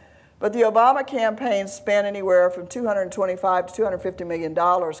end. But the Obama campaign spent anywhere from $225 to $250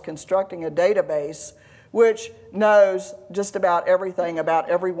 million constructing a database which knows just about everything about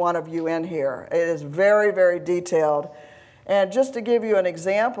every one of you in here. It is very, very detailed. And just to give you an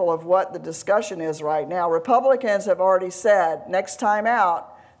example of what the discussion is right now, Republicans have already said next time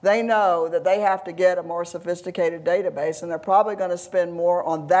out, they know that they have to get a more sophisticated database, and they're probably going to spend more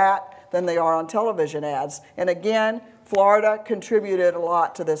on that than they are on television ads. And again, Florida contributed a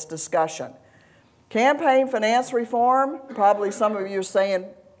lot to this discussion. Campaign finance reform, probably some of you are saying,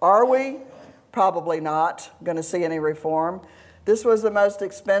 are we? Probably not going to see any reform. This was the most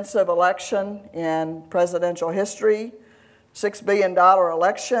expensive election in presidential history, $6 billion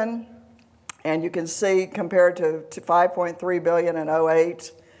election, and you can see compared to $5.3 billion in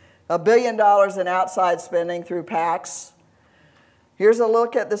 2008, $1 billion in outside spending through PACs. Here's a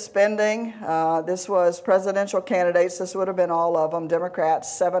look at the spending. This was presidential candidates. This would have been all of them. Democrats,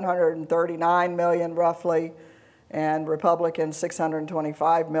 $739 million roughly, and Republicans,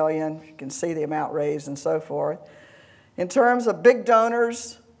 $625 million. You can see the amount raised and so forth. In terms of big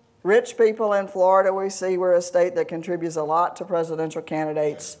donors, rich people in Florida, we see we're a state that contributes a lot to presidential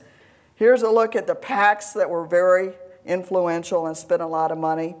candidates. Here's a look at the PACs that were very influential and spent a lot of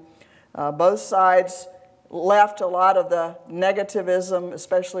money. Both sides left a lot of the negativism,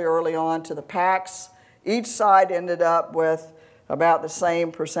 especially early on, to the PACs. Each side ended up with about the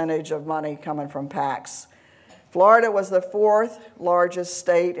same percentage of money coming from PACs. Florida was the fourth largest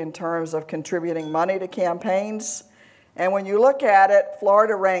state in terms of contributing money to campaigns. And when you look at it,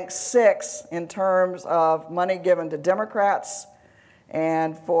 Florida ranks 6 in terms of money given to Democrats.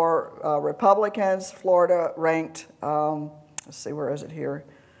 And for Republicans, Florida ranked, let's see, where is it here?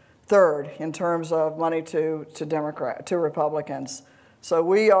 3rd in terms of money to Republicans. So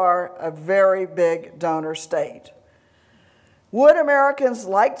we are a very big donor state. Would Americans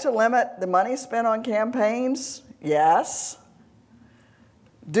like to limit the money spent on campaigns? Yes.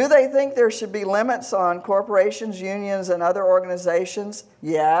 Do they think there should be limits on corporations, unions, and other organizations?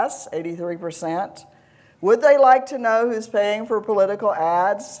 Yes, 83%. Would they like to know who's paying for political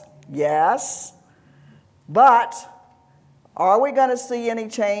ads? Yes. But are we going to see any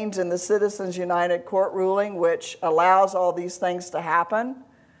change in the Citizens United court ruling which allows all these things to happen?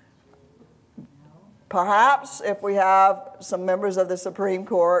 Perhaps if we have some members of the Supreme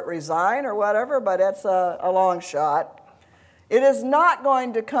Court resign or whatever, but that's a long shot. It is not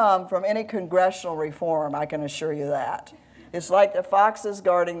going to come from any congressional reform, I can assure you that. It's like the foxes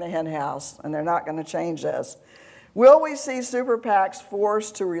guarding the hen house, and they're not going to change this. Will we see super PACs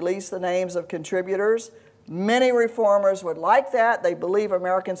forced to release the names of contributors? Many reformers would like that. They believe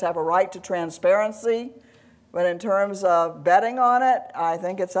Americans have a right to transparency. But in terms of betting on it, I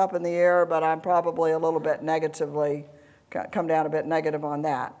think it's up in the air, but I'm probably a little bit come down a bit negative on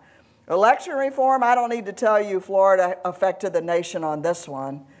that. Election reform, I don't need to tell you Florida affected the nation on this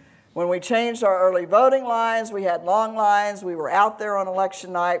one. When we changed our early voting lines, we had long lines. We were out there on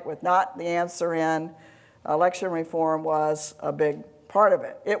election night with not the answer in. Election reform was a big part of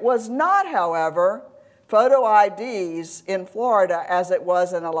it. It was not, however, photo IDs in Florida as it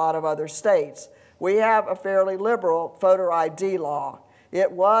was in a lot of other states. We have a fairly liberal voter ID law.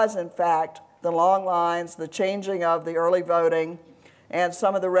 It was, in fact, the long lines, the changing of the early voting, and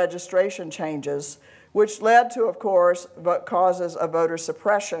some of the registration changes, which led to, of course, causes of voter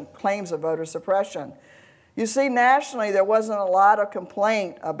suppression, claims of voter suppression. You see, nationally, there wasn't a lot of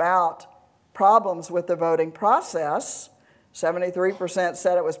complaint about problems with the voting process. 73%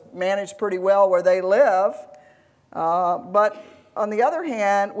 said it was managed pretty well where they live. But on the other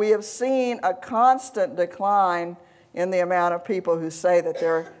hand, we have seen a constant decline in the amount of people who say that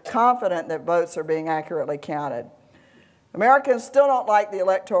they're confident that votes are being accurately counted. Americans still don't like the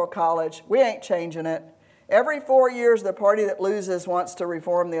Electoral College. We ain't changing it. Every 4 years, the party that loses wants to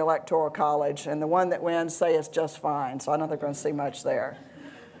reform the Electoral College, and the one that wins say it's just fine, so I don't think we're going to see much there.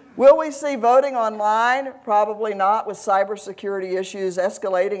 Will we see voting online? Probably not, with cybersecurity issues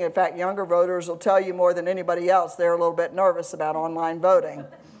escalating. In fact, younger voters will tell you more than anybody else they're a little bit nervous about online voting.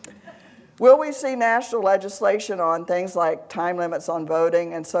 Will we see national legislation on things like time limits on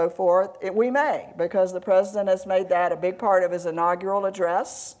voting and so forth? We may, because the president has made that a big part of his inaugural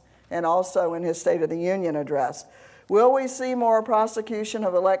address and also in his State of the Union address. Will we see more prosecution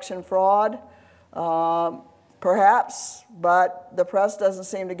of election fraud? Perhaps, but the press doesn't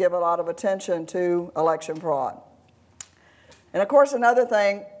seem to give a lot of attention to election fraud. And of course, another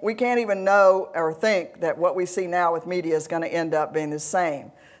thing, we can't even know or think that what we see now with media is going to end up being the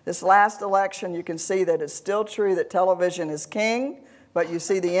same. This last election, you can see that it's still true that television is king, but you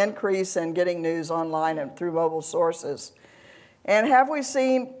see the increase in getting news online and through mobile sources. And have we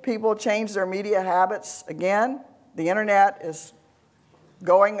seen people change their media habits again? The internet is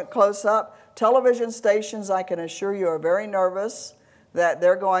going close up. Television stations, I can assure you, are very nervous that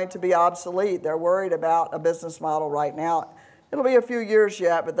they're going to be obsolete. They're worried about a business model right now. It'll be a few years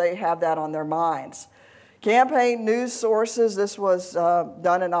yet, but they have that on their minds. Campaign news sources, this was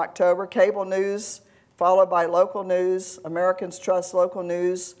done in October. Cable news, followed by local news. Americans trust local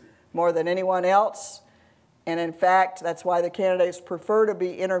news more than anyone else. And in fact, that's why the candidates prefer to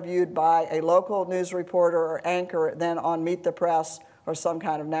be interviewed by a local news reporter or anchor than on Meet the Press or some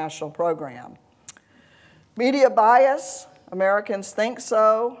kind of national program. Media bias, Americans think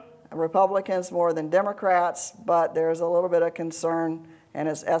so, Republicans more than Democrats, but there's a little bit of concern, and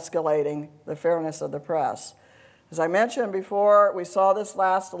it's escalating the fairness of the press. As I mentioned before, we saw this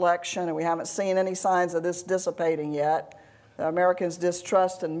last election, and we haven't seen any signs of this dissipating yet. The Americans'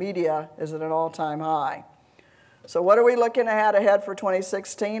 distrust in media is at an all-time high. So what are we looking at ahead for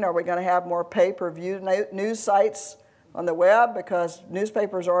 2016? Are we going to have more pay-per-view news sites on the web, because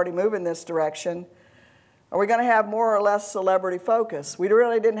newspapers are already moving this direction? Are we going to have more or less celebrity focus? We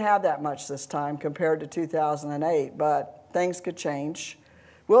really didn't have that much this time compared to 2008, but things could change.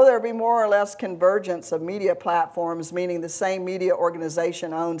 Will there be more or less convergence of media platforms, meaning the same media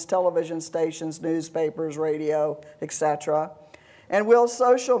organization owns television stations, newspapers, radio, etc.? And will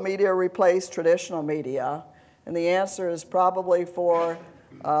social media replace traditional media? And the answer is probably for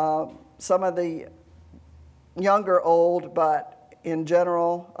some of the younger old, but in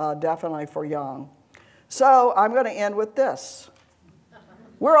general, definitely for young. So I'm going to end with this.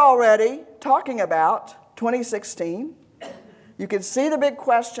 We're already talking about 2016. You can see the big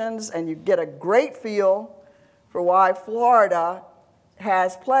questions, and you get a great feel for why Florida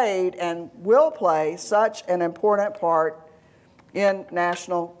has played and will play such an important part in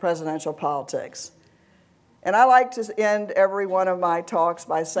national presidential politics. And I like to end every one of my talks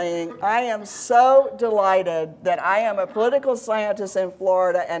by saying, I am so delighted that I am a political scientist in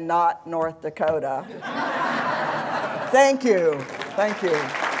Florida and not North Dakota. Thank you. Thank you.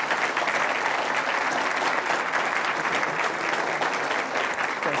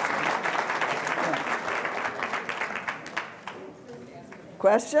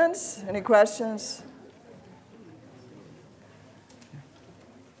 Questions? Any questions?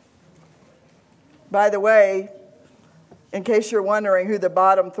 By the way, in case you're wondering who the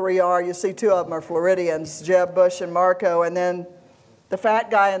bottom three are, you see two of them are Floridians, Jeb Bush and Marco, and then the fat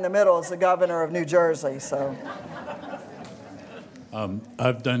guy in the middle is the governor of New Jersey. So,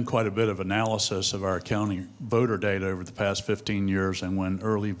 I've done quite a bit of analysis of our county voter data over the past 15 years, and when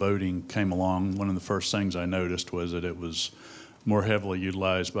early voting came along, one of the first things I noticed was that it was more heavily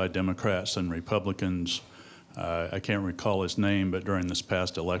utilized by Democrats than Republicans. I can't recall his name, but during this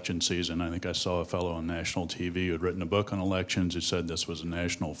past election season, I think I saw a fellow on national TV who had written a book on elections who said this was a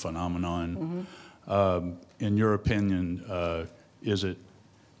national phenomenon. Mm-hmm. In your opinion,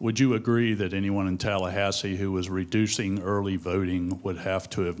 would you agree that anyone in Tallahassee who was reducing early voting would have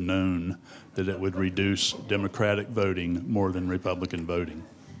to have known that it would reduce Democratic voting more than Republican voting?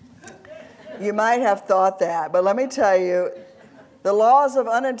 You might have thought that, but let me tell you, the laws of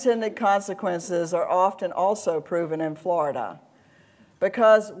unintended consequences are often also proven in Florida,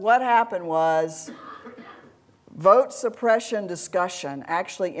 because what happened was vote suppression discussion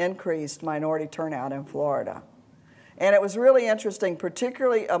actually increased minority turnout in Florida. And it was really interesting,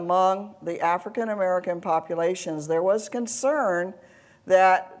 particularly among the African American populations. There was concern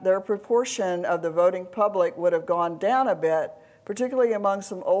that their proportion of the voting public would have gone down a bit, particularly among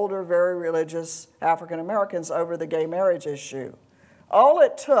some older, very religious African Americans over the gay marriage issue. All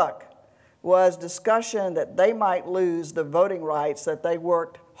it took was discussion that they might lose the voting rights that they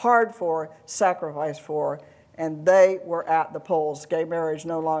worked hard for, sacrificed for, and they were at the polls. Gay marriage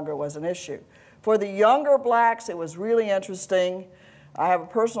no longer was an issue. For the younger blacks, it was really interesting. I have a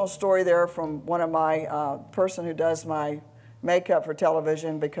personal story there from one of my person who does my makeup for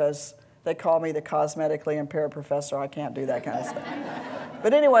television, because they call me the cosmetically impaired professor. I can't do that kind of stuff.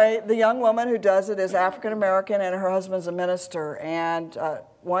 But anyway, the young woman who does it is African American, and her husband's a minister. And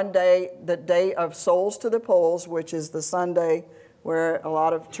one day, the day of Souls to the Polls, which is the Sunday where a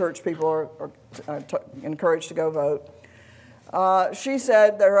lot of church people are encouraged to go vote, she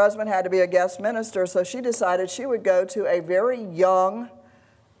said that her husband had to be a guest minister, so she decided she would go to a very young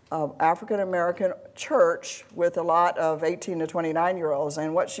African-American church with a lot of 18 to 29-year-olds.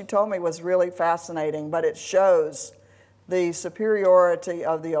 And what she told me was really fascinating, but it shows the superiority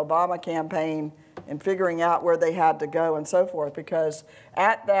of the Obama campaign in figuring out where they had to go and so forth, because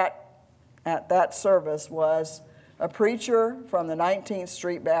at that service was a preacher from the 19th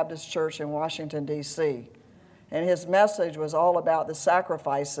Street Baptist Church in Washington, D.C., and his message was all about the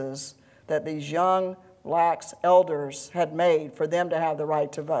sacrifices that these young blacks elders had made for them to have the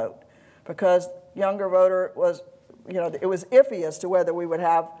right to vote. Because younger voter was, it was iffy as to whether we would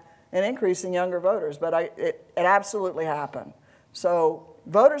have an increase in younger voters, but it absolutely happened. So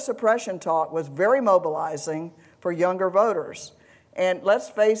voter suppression talk was very mobilizing for younger voters. And let's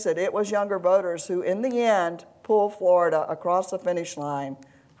face it, it was younger voters who, in the end, pulled Florida across the finish line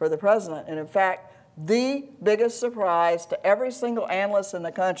for the president. And in fact, the biggest surprise to every single analyst in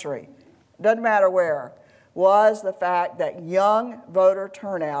the country, doesn't matter where, was the fact that young voter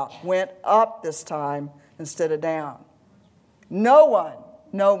turnout went up this time instead of down. No one,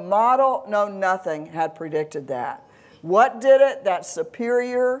 no model, no nothing had predicted that. What did it? That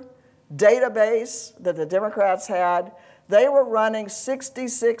superior database that the Democrats had. They were running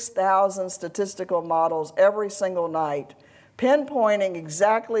 66,000 statistical models every single night, pinpointing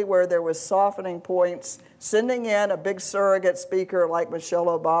exactly where there was softening points, sending in a big surrogate speaker like Michelle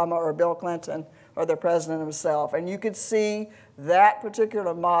Obama or Bill Clinton or the president himself. And you could see that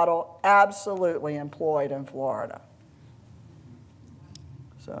particular model absolutely employed in Florida.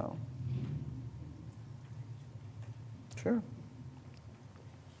 So, sure.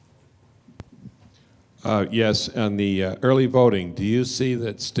 Yes, on the early voting, do you see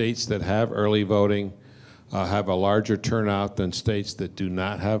that states that have early voting have a larger turnout than states that do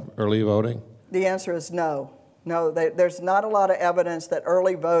not have early voting? The answer is no. No, there's not a lot of evidence that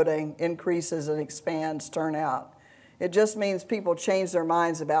early voting increases and expands turnout. It just means people change their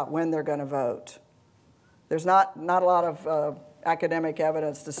minds about when they're going to vote. There's not a lot of academic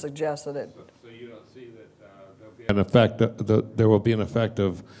evidence to suggest that it... So you don't see that there will be an effect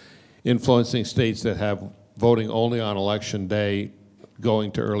of influencing states that have voting only on election day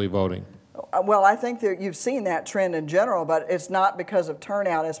going to early voting? Well, I think that you've seen that trend in general, but it's not because of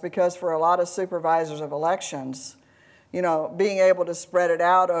turnout. It's because for a lot of supervisors of elections, being able to spread it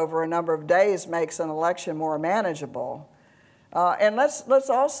out over a number of days makes an election more manageable. And let's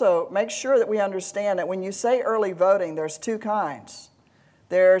also make sure that we understand that when you say early voting, there's two kinds.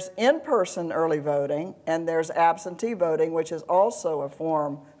 There's in-person early voting, and there's absentee voting, which is also a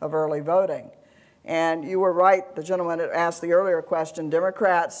form of early voting. And you were right, the gentleman that asked the earlier question,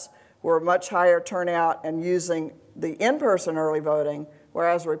 Democrats were much higher turnout and using the in-person early voting,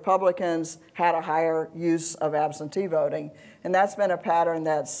 whereas Republicans had a higher use of absentee voting. And that's been a pattern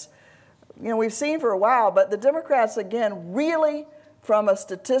that's, we've seen for a while, but the Democrats, again, really from a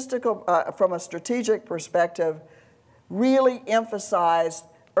strategic perspective, really emphasized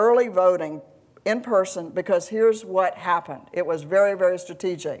early voting in person, because here's what happened. It was very, very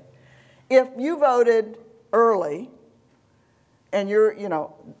strategic. If you voted early, and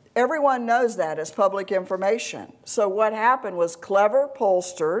everyone knows that as public information. So what happened was clever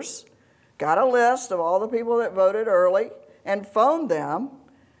pollsters got a list of all the people that voted early and phoned them,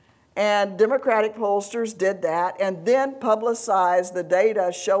 and Democratic pollsters did that and then publicized the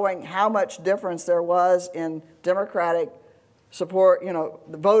data showing how much difference there was in Democratic support,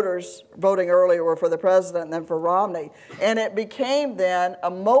 the voters voting early were for the president and then for Romney. And it became then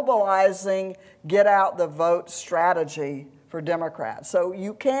a mobilizing get out the vote strategy for Democrats. So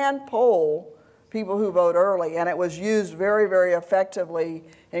you can poll people who vote early, and it was used very, very effectively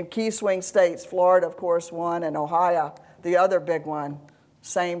in key swing states. Florida, of course, won, and Ohio, the other big one,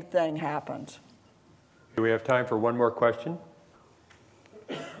 same thing happened. Do we have time for one more question?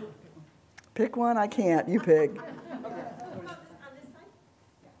 Pick one. I can't. You pick.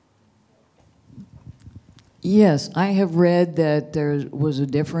 Yes, I have read that there was a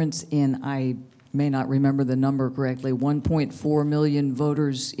difference in, I may not remember the number correctly, 1.4 million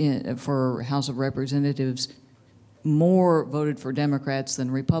voters for House of Representatives more voted for Democrats than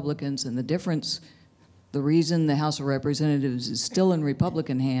Republicans, and the difference, the reason the House of Representatives is still in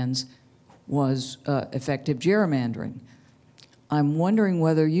Republican hands was effective gerrymandering. I'm wondering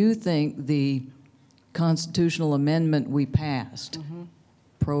whether you think the constitutional amendment we passed,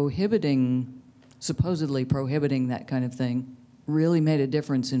 supposedly prohibiting that kind of thing, really made a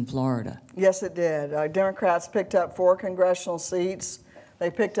difference in Florida. Yes, it did. Democrats picked up 4 congressional seats. They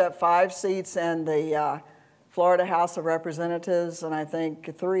picked up 5 seats in the Florida House of Representatives, and I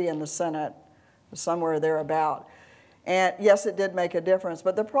think 3 in the Senate, somewhere thereabout. And yes, it did make a difference.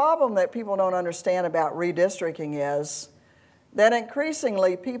 But the problem that people don't understand about redistricting is that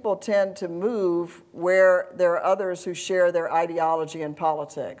increasingly people tend to move where there are others who share their ideology and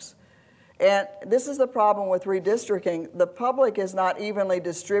politics. And this is the problem with redistricting. The public is not evenly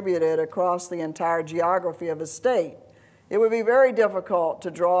distributed across the entire geography of a state. It would be very difficult to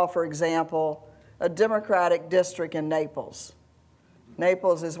draw, for example, a Democratic district in Naples.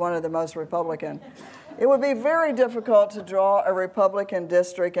 Naples is one of the most Republican. It would be very difficult to draw a Republican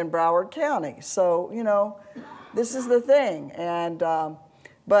district in Broward County. So, you know, this is the thing. And,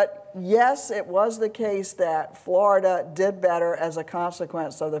 but yes, it was the case that Florida did better as a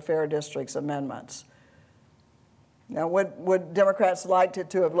consequence of the Fair Districts amendments. Now, would Democrats liked it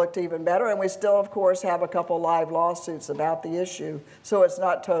to have looked even better? And we still, of course, have a couple live lawsuits about the issue, so it's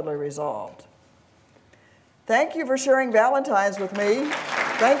not totally resolved. Thank you for sharing Valentine's with me.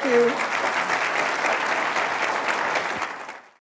 Thank you.